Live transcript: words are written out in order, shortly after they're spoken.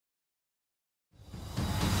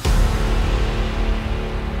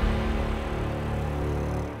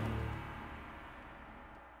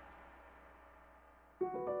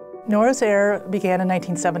Norris Air began in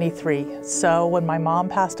 1973, so when my mom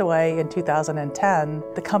passed away in 2010,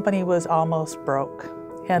 the company was almost broke,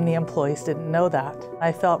 and the employees didn't know that.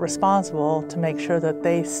 I felt responsible to make sure that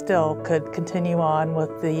they still could continue on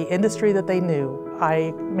with the industry that they knew.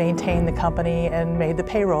 I maintained the company and made the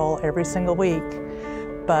payroll every single week,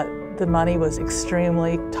 but the money was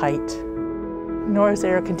extremely tight. Norris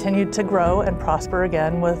Air continued to grow and prosper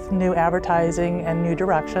again with new advertising and new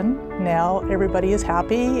direction. Now everybody is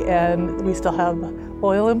happy and we still have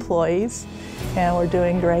loyal employees and we're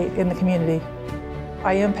doing great in the community.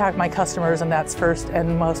 I impact my customers, and that's first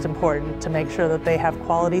and most important, to make sure that they have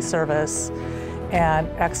quality service and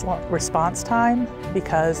excellent response time,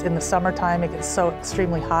 because in the summertime it gets so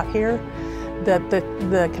extremely hot here that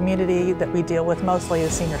the community that we deal with mostly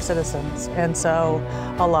is senior citizens. And so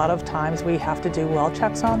a lot of times we have to do well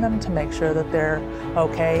checks on them to make sure that they're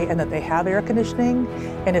okay and that they have air conditioning.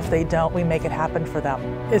 And if they don't, we make it happen for them.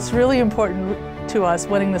 It's really important to us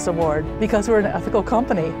winning this award because we're an ethical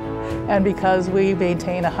company and because we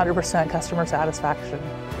maintain 100% customer satisfaction.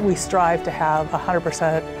 We strive to have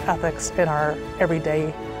 100% ethics in our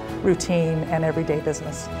everyday routine and everyday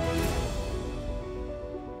business.